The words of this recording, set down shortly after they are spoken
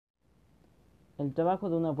El trabajo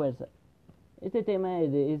de una fuerza. Este tema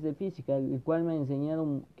es de física, el cual me ha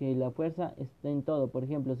enseñado que la fuerza está en todo. Por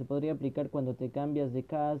ejemplo, se podría aplicar cuando te cambias de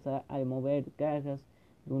casa, al mover cajas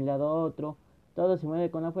de un lado a otro. Todo se mueve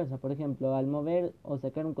con la fuerza. Por ejemplo, al mover o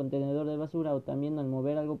sacar un contenedor de basura o también al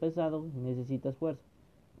mover algo pesado, necesitas fuerza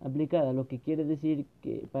aplicada, lo que quiere decir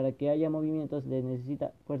que para que haya movimientos se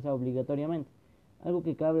necesita fuerza obligatoriamente. Algo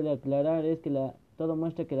que cabe de aclarar es que todo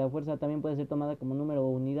muestra que la fuerza también puede ser tomada como número o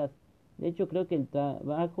unidad. De hecho, creo que el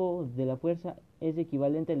trabajo de la fuerza es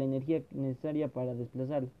equivalente a la energía necesaria para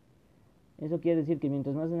desplazarlo. Eso quiere decir que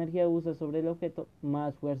mientras más energía usas sobre el objeto,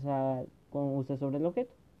 más fuerza usas sobre el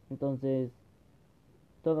objeto. Entonces,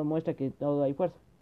 todo muestra que todo hay fuerza.